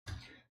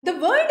The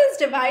world is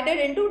divided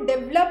into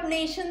developed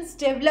nations,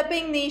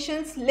 developing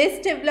nations, less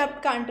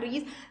developed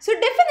countries. So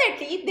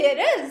definitely there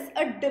is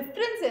a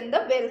difference in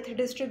the wealth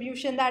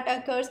distribution that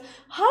occurs.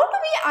 How do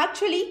we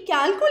actually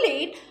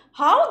calculate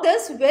how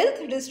this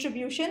wealth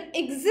distribution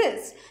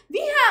exists? We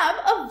have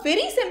a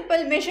very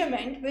simple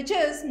measurement which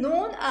is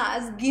known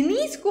as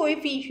Gini's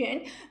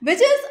coefficient, which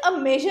is a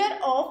measure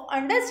of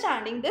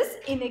understanding this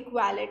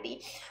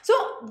inequality. So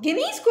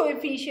Gini's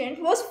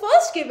coefficient was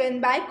first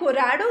given by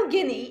Corrado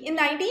Gini in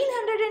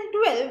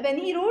 1912 when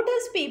he wrote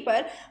his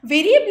paper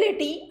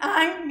Variability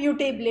and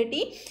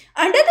Mutability.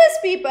 Under this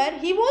paper,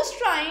 he was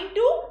trying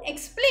to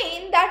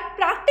explain that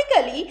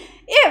practically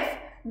if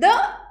the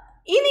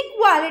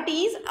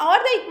inequalities or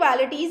the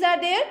equalities are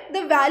there,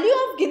 the value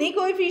of Gini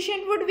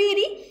coefficient would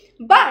vary,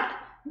 but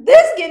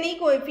this Gini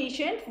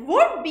coefficient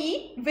would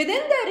be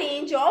within the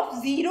range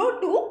of 0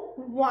 to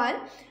 1.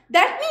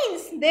 That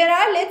means there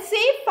are, let's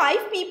say,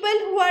 5 people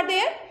who are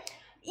there.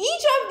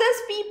 Each of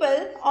these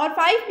people or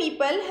 5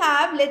 people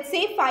have, let's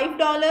say,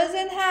 $5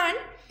 in hand.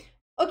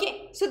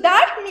 Okay, so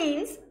that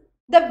means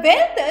the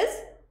wealth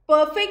is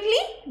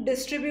perfectly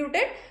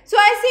distributed. So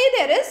I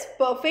say there is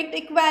perfect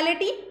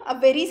equality, a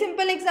very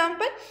simple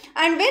example.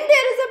 And when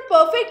there is a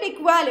perfect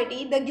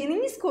equality, the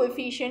Gini's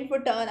coefficient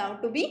would turn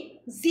out to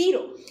be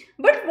 0.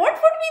 But what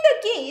would be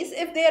the case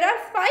if there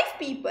are 5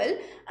 people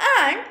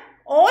and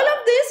all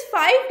of these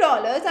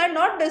 $5 are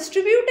not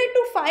distributed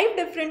to 5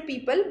 different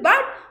people,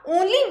 but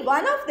only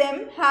one of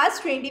them has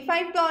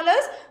 $25,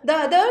 the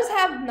others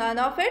have none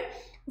of it?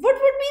 What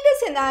would be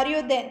the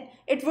scenario then?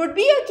 It would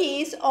be a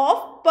case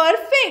of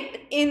perfect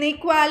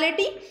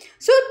inequality.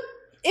 So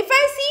if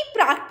I see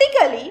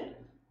practically,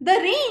 the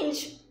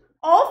range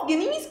of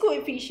Gini's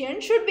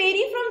coefficient should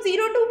vary from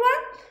 0 to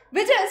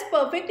 1, which is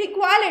perfect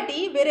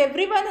equality where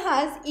everyone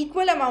has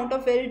equal amount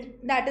of wealth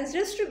that is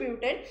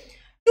distributed,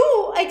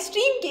 to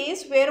extreme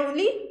case where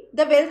only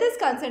the wealth is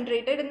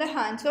concentrated in the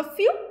hands of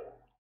few.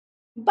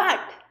 But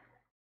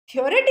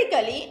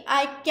theoretically,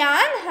 I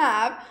can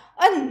have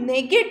a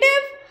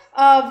negative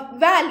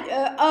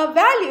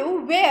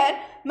value where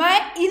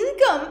my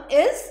income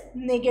is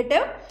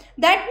negative.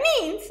 That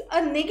means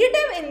a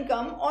negative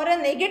income or a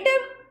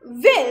negative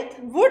wealth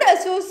would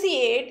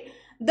associate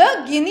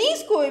the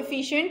Gini's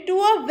coefficient to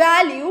a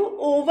value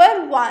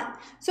over 1.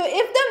 So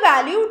if the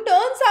value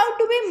turns out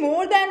to be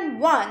more than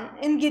 1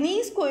 in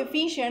Gini's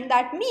coefficient,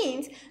 that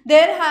means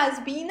there has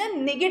been a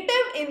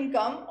negative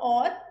income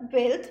or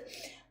wealth.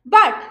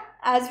 But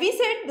as we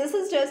said, this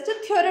is just a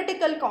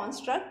theoretical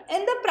construct.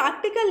 In the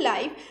practical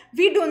life,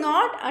 we do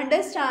not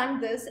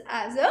understand this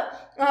as a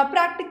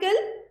practical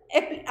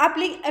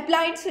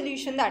applied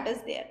solution that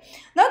is there.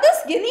 Now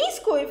this Gini's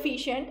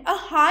coefficient, a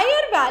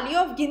higher value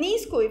of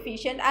Gini's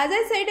coefficient, as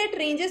I said, it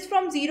ranges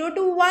from 0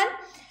 to 1.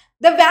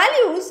 The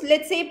values,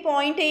 let's say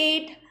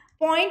 0.8,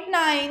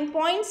 0.9,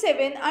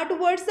 0.7 are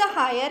towards the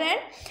higher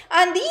end,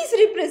 and these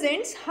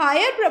represents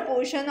higher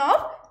proportion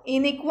of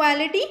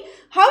inequality.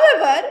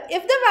 However,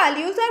 if the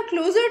values are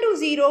closer to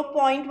 0,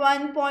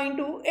 0.1,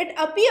 0.2, it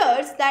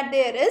appears that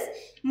there is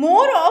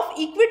more of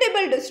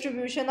equitable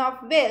distribution of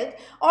wealth,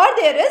 or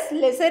there is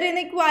lesser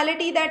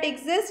inequality that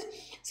exists.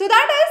 So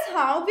that is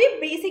how we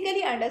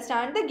basically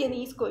understand the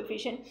Gini's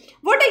coefficient.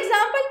 What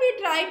example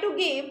we try to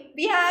give?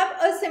 We have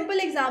a simple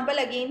example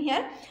again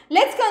here.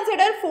 Let's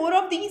consider 4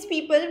 of these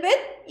people with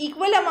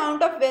equal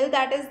amount of wealth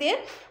that is there,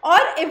 or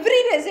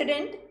every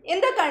resident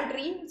in the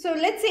country. So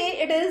let's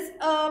say it is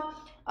a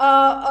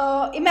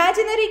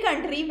imaginary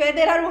country where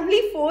there are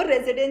only 4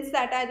 residents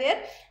that are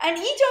there, and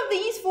each of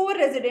these 4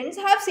 residents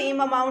have same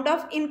amount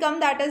of income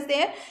that is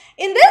there.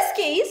 In this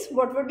case,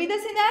 what would be the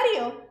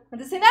scenario?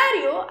 The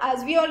scenario,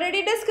 as we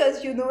already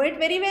discussed, you know it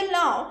very well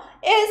now,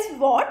 is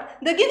what?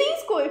 The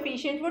Gini's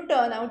coefficient would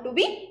turn out to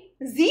be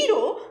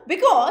 0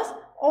 because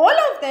all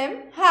of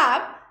them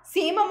have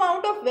same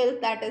amount of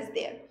wealth that is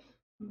there.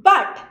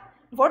 But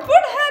what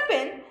would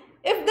happen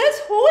if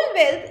this whole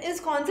wealth is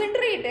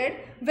concentrated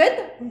with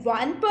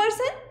one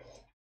person?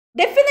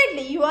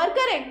 Definitely you are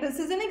correct. This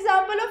is an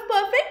example of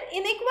perfect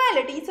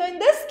inequality. So in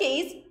this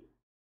case,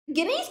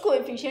 Gini's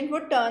coefficient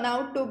would turn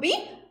out to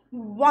be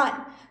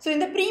 1. So in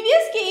the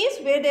previous case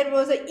where there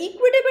was an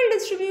equitable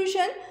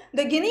distribution,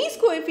 the Gini's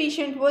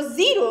coefficient was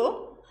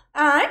 0,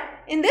 and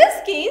in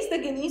this case the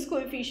Gini's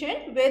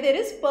coefficient where there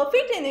is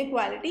perfect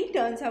inequality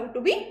turns out to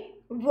be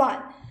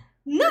 1.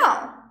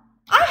 Now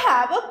I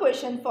have a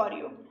question for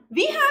you.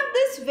 We have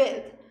this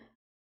wealth.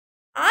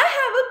 I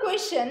have a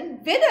question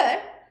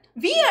whether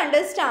we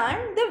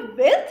understand the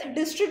wealth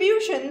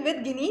distribution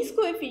with Gini's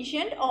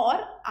coefficient or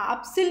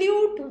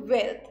absolute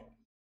wealth.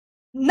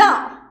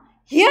 Now,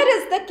 here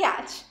is the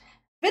catch.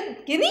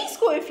 With Gini's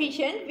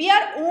coefficient, we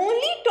are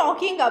only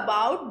talking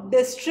about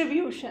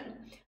distribution,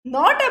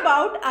 not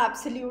about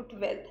absolute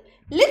wealth.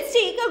 Let's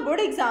take a good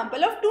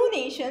example of 2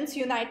 nations,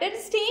 United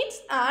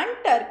States and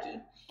Turkey.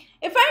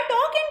 If I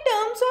talk in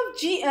terms of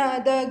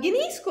the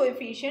Gini's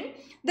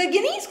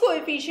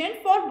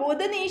coefficient for both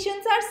the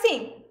nations are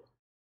same.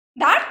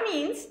 That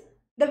means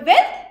the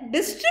wealth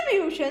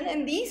distribution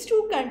in these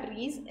 2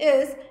 countries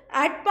is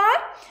at par.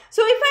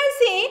 So if I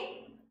say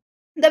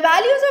the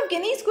values of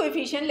Gini's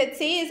coefficient, let's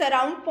say, is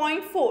around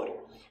 0.4.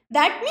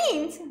 That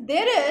means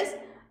there is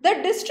the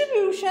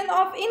distribution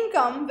of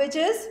income which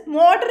is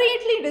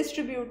moderately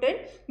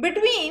distributed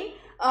between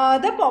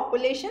the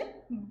population,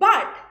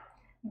 but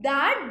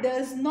that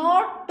does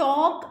not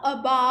talk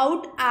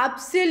about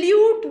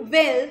absolute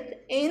wealth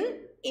in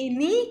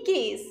any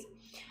case.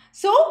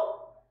 So,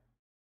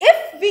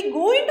 if we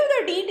go into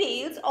the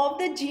details of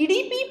the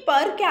GDP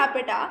per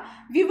capita,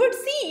 we would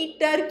see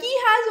Turkey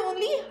has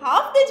only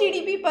half the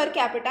GDP per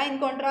capita in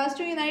contrast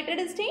to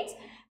United States.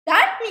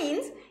 That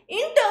means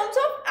in terms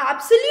of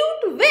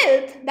absolute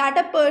wealth that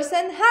a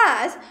person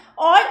has,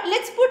 or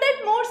let's put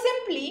it more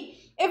simply,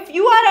 if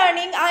you are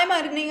earning, I am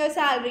earning a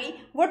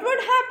salary, what would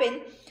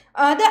happen?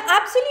 The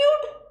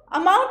absolute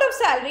amount of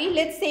salary,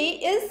 let's say,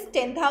 is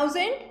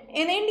 10,000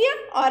 in India,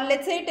 or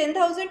let's say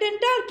 10,000 in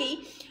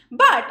Turkey,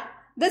 but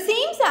the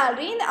same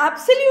salary in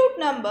absolute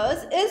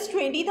numbers is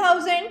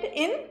 20,000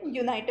 in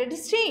United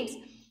States.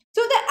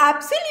 So the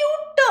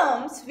absolute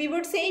terms, we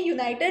would say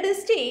United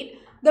States,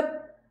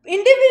 the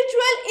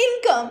individual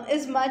income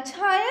is much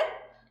higher,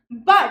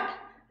 but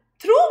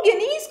through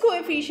Gini's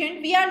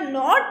coefficient, we are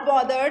not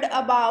bothered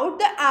about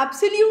the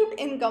absolute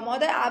income or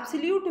the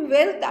absolute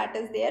wealth that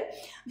is there.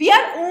 We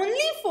are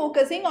only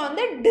focusing on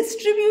the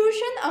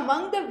distribution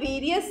among the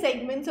various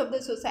segments of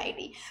the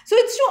society. So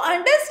it's to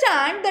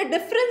understand the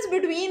difference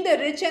between the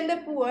rich and the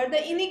poor,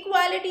 the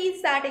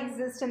inequalities that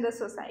exist in the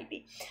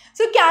society.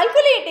 So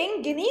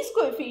calculating Gini's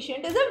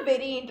coefficient is a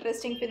very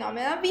interesting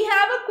phenomenon. We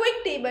have a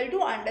quick table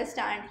to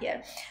understand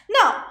here.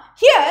 Now,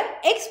 here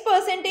X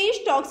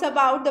percentage talks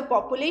about the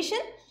population,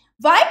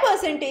 Y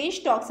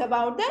percentage talks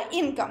about the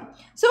income.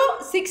 So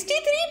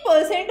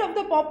 63% of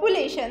the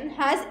population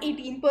has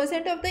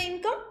 18% of the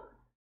income.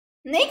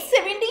 Next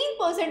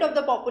 17% of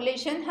the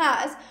population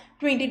has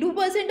 22% of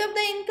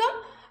the income.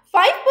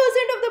 5%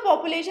 of the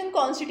population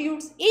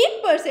constitutes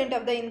 8%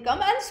 of the income,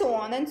 and so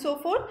on and so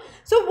forth.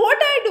 So what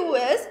I do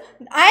is,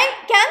 I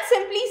can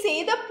simply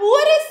say the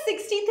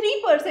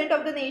poorest 63%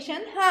 of the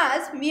nation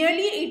has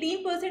merely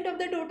 18% of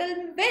the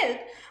total wealth,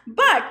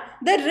 but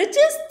the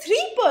richest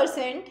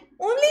 3%,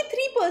 only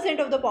 3%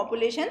 of the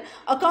population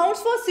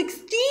accounts for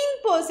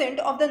 16%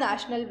 of the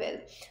national wealth.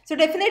 So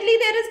definitely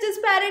there is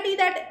disparity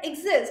that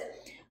exists.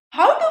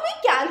 How do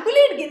we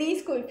calculate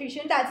Gini's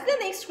coefficient? That's the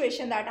next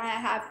question that I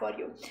have for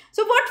you.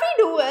 So what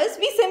we do is,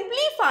 we simply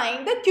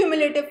find the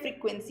cumulative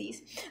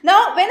frequencies.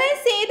 Now when I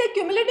say the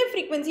cumulative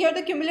frequency or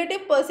the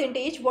cumulative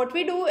percentage, what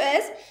we do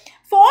is,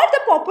 for the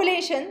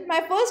population,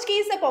 my first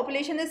case the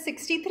population is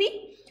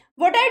 63.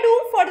 What I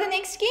do for the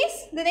next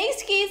case? The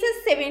next case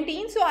is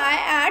 17. So I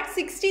add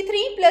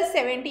 63 plus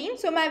 17.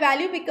 So my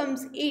value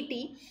becomes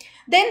 80.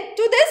 Then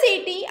to this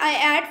 80, I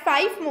add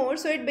 5 more,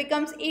 so it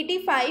becomes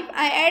 85.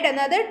 I add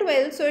another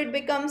 12, so it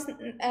becomes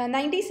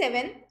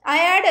 97. I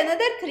add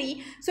another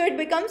 3, so it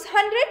becomes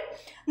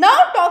 100. Now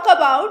talk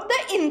about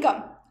the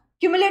income.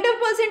 Cumulative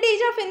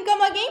percentage of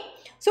income again.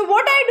 So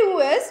what I do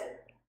is,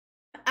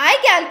 I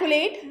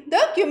calculate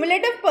the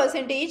cumulative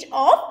percentage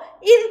of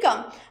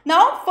income.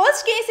 Now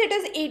first case it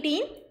is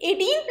 18.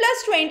 18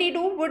 plus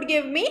 22 would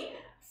give me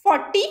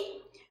 40.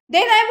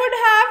 Then I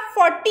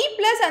would have 40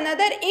 plus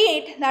another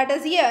 8, that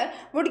is here,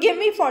 would give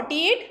me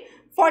 48.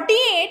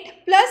 48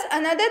 plus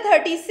another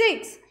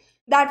 36,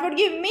 that would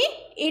give me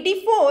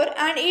 84,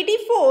 and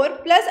 84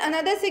 plus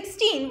another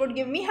 16 would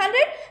give me 100.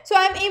 So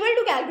I am able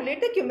to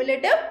calculate the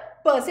cumulative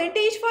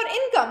percentage for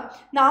income.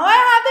 Now I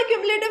have the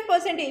cumulative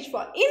percentage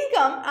for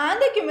income and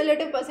the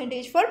cumulative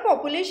percentage for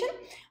population.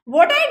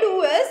 What I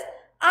do is,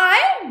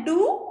 I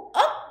do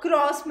a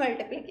cross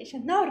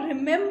multiplication. Now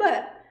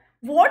remember,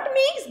 what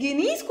makes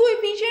Gini's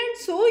coefficient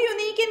so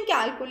unique in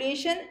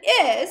calculation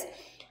is,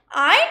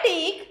 I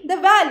take the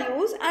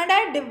values and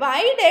I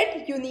divide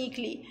it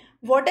uniquely.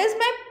 What is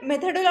my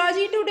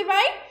methodology to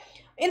divide?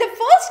 In the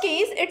first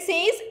case, it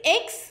says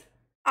x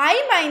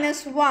I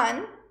minus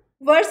 1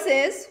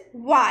 versus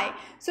y.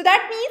 So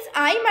that means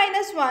I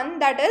minus 1,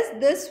 that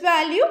is this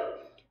value.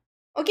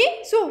 Okay,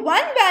 so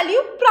one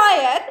value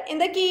prior in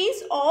the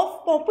case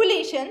of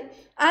population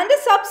and the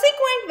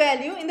subsequent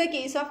value in the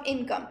case of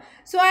income.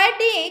 So I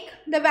take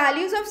the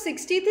values of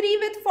 63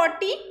 with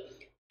 40,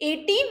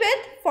 80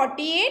 with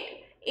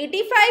 48,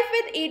 85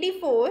 with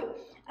 84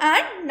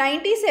 and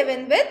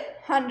 97 with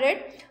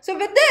 100. So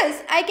with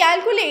this I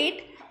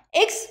calculate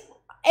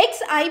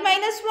xi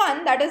minus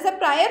 1, that is the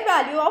prior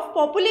value of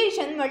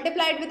population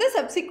multiplied with the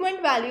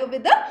subsequent value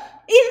with the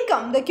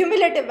income, the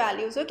cumulative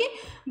values. Okay,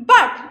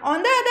 but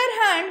on the other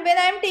hand, when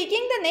I am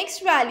taking the next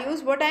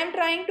values, what I am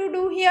trying to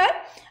do here,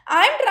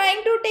 I am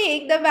trying to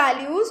take the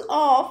values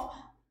of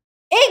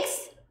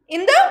x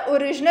in the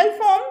original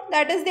form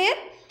that is there,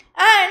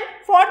 and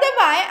for the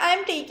y I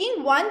am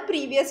taking one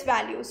previous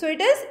value. So it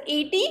is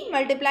 80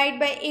 multiplied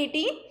by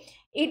 80,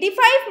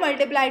 85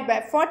 multiplied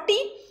by 40,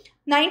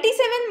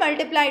 97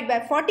 multiplied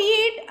by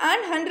 48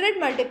 and 100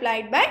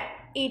 multiplied by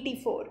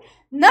 84.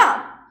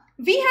 Now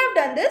we have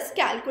done this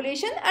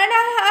calculation and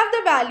I have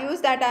the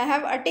values that I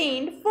have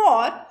attained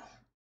for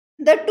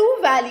the two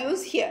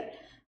values here.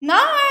 Now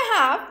I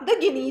have the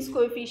Gini's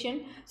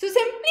coefficient. So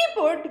simply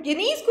put,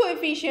 Gini's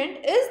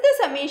coefficient is the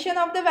summation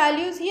of the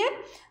values here.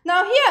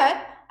 Now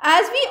here,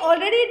 as we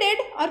already did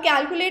or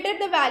calculated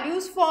the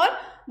values for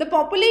the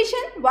population,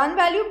 one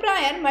value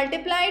prior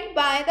multiplied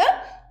by the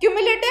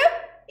cumulative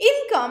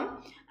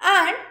income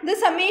and the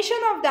summation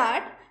of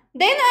that.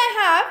 Then I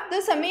have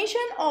the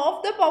summation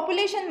of the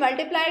population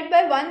multiplied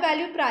by one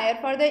value prior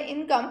for the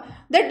income.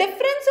 The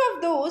difference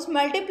of those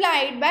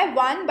multiplied by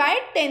 1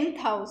 by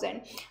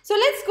 10,000. So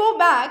let's go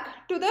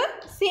back to the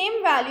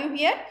same value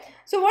here.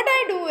 So what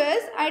I do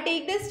is I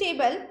take this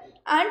table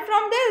and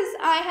from this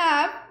I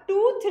have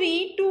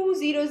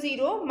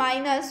 23200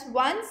 minus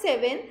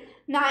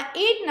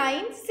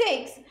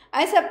 17896.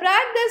 I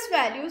subtract this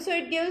value, so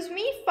it gives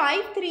me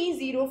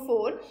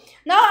 5304.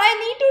 Now I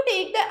need to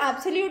take the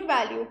absolute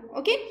value.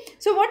 Okay,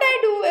 so what I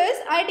do is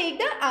I take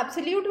the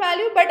absolute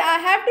value, but I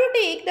have to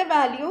take the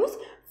values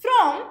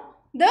from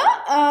the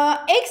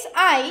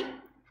xi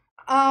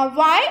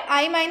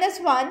yi minus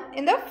 1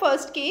 in the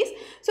first case.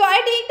 So I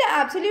take the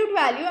absolute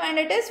value and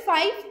it is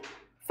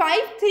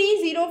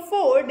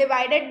 5304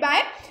 divided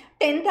by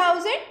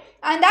 10,000.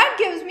 And that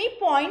gives me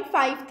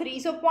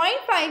 0.53. So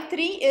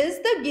 0.53 is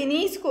the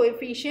Gini's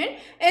coefficient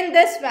in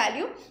this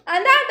value,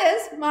 and that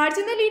is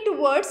marginally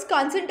towards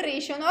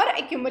concentration or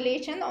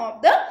accumulation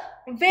of the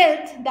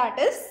wealth that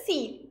is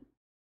seen.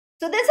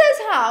 So this is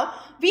how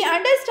we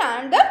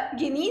understand the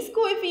Gini's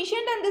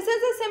coefficient, and this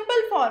is a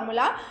simple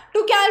formula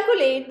to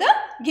calculate the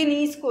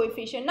Gini's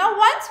coefficient. Now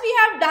once we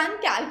have done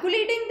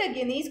calculating the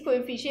Gini's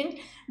coefficient,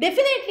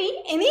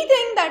 definitely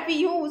anything that we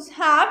use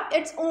have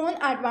its own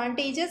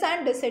advantages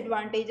and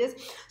disadvantages.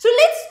 So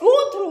let's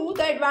go through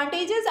the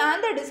advantages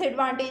and the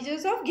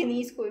disadvantages of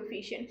Gini's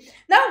coefficient.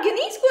 Now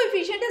Gini's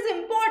coefficient is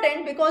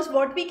important because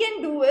what we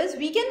can do is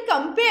we can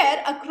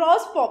compare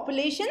across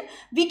population,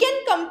 we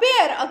can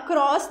compare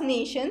across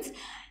nations.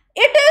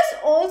 It is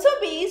also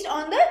based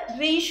on the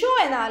ratio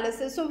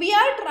analysis. So we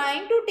are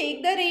trying to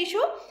take the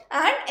ratio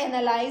and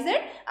analyze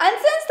it, and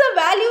since the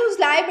values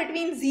lie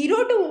between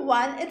 0 to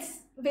 1, it's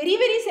very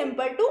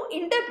simple to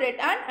interpret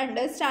and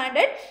understand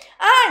it.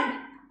 And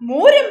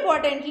more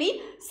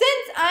importantly,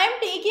 since I am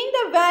taking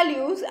the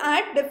values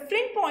at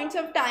different points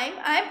of time,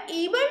 I am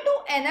able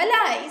to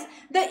analyze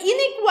the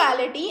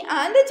inequality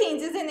and the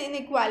changes in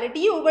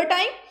inequality over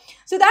time.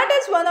 So that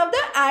is one of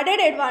the added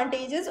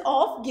advantages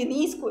of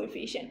Gini's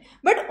coefficient.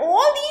 But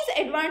all these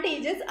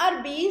advantages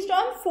are based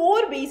on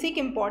 4 basic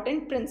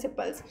important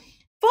principles.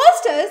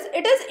 First is,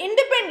 it is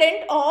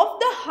independent of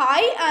the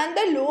high and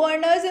the low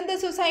earners in the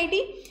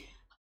society.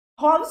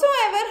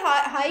 Howsoever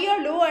high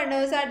or low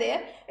earners are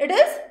there, it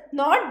is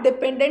not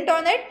dependent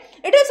on it.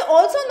 It is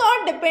also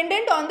not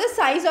dependent on the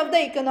size of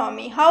the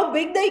economy, how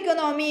big the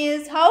economy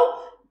is, how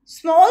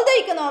small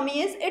the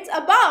economy is. It's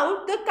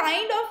about the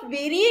kind of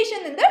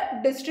variation in the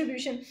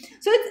distribution.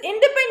 So it's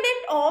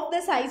independent of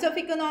the size of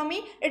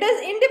economy, it is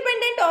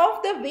independent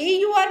of the way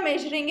you are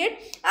measuring it,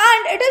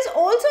 and it is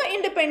also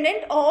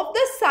independent of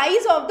the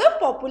size of the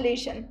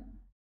population.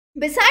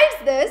 Besides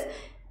this,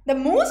 the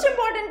most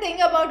important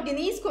thing about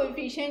Gini's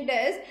coefficient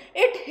is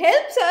it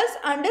helps us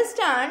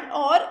understand,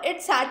 or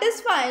it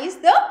satisfies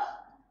the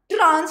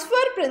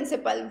transfer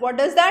principle. What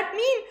does that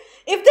mean?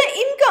 If the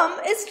income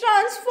is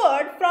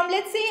transferred from,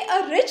 let's say,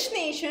 a rich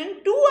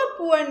nation to a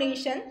poor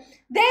nation,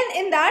 then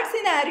in that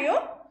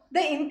scenario,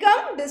 the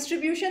income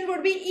distribution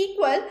would be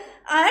equal,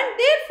 and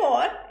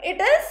therefore it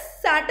is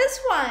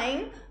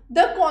satisfying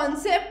the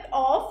concept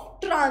of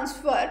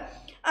transfer,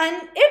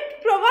 and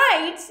it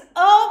provides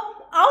a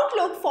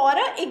outlook for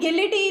an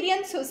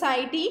egalitarian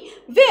society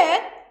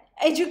where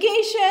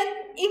education,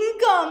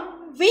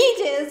 income,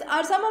 wages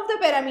are some of the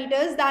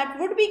parameters that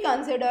would be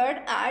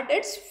considered at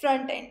its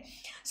front end.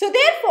 So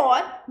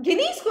therefore,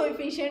 Gini's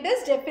coefficient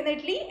is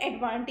definitely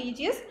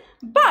advantageous,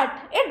 but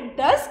it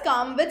does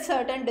come with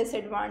certain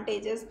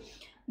disadvantages.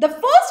 The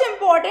first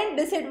important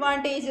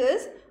disadvantage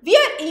is we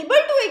are able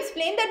to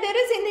explain that there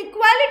is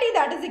inequality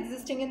that is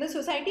existing in the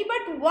society,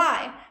 but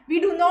why? We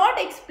do not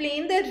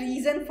explain the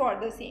reason for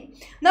the same.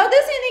 Now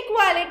this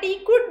inequality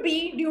could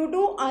be due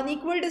to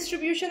unequal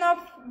distribution of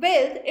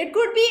wealth, it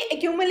could be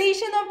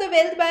accumulation of the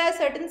wealth by a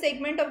certain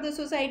segment of the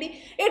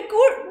society, it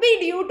could be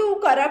due to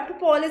corrupt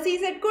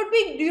policies, it could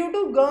be due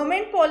to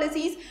government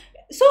policies.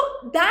 So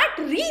that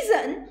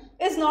reason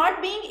is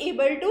not being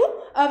able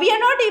to, we are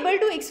not able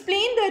to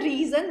explain the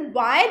reason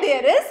why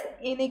there is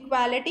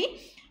inequality.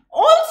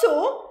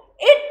 Also,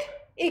 it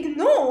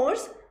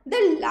ignores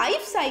the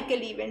life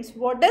cycle events.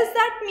 What does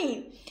that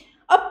mean?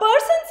 A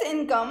person's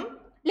income,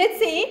 let's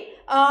say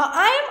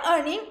I am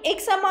earning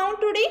X amount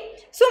today,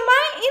 so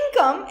my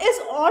income is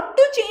ought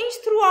to change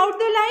throughout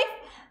the life,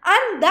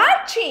 and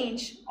that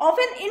change of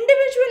an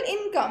individual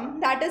income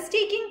that is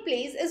taking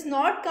place is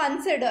not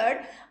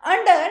considered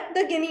under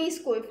the Gini's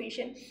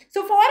coefficient.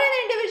 So for an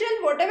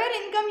individual, whatever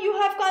income you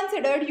have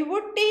considered, you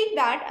would take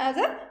that as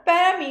a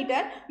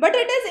parameter, but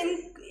it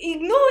is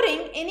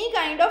ignoring any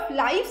kind of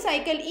life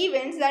cycle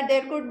events, that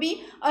there could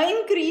be an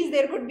increase,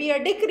 there could be a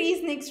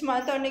decrease next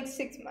month or next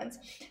 6 months.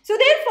 So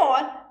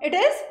therefore, it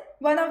is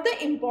one of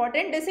the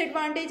important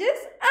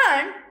disadvantages.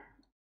 And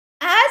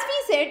as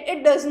we said,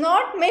 it does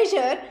not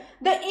measure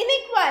the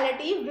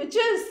inequality which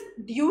is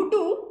due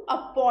to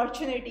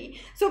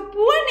opportunity. So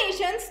poor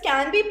nations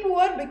can be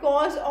poor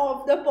because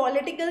of the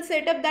political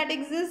setup that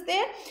exists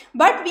there,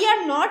 but we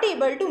are not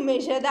able to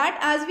measure that.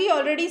 As we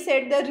already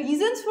said, the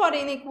reasons for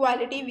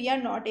inequality we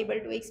are not able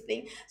to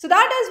explain. So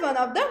that is one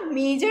of the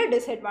major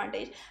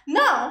disadvantage.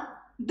 Now,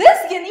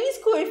 this Gini's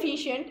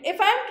coefficient, if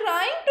I am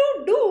trying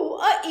to do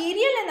a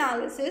aerial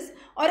analysis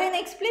or an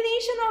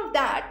explanation of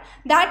that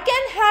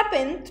can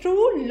happen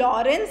through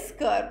Lorenz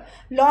curve.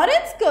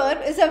 Lorenz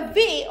curve is a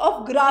way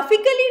of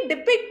graphically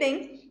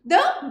depicting the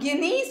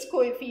Gini's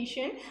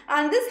coefficient,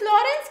 and this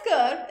Lorenz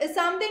curve is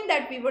something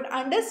that we would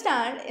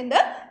understand in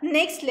the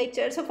next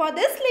lecture. So for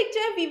this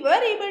lecture, we were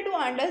able to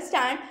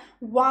understand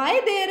why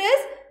there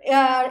is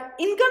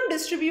income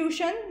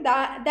distribution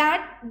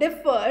that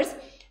differs.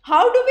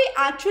 How do we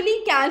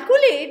actually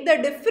calculate the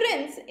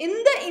difference in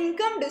the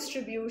income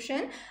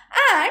distribution,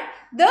 and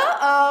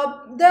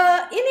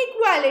the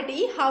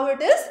inequality, how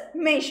it is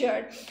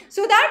measured.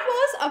 So that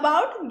was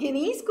about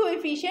Gini's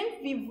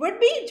coefficient. We would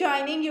be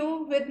joining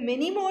you with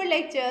many more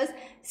lectures.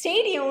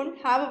 Stay tuned.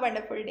 Have a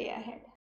wonderful day ahead.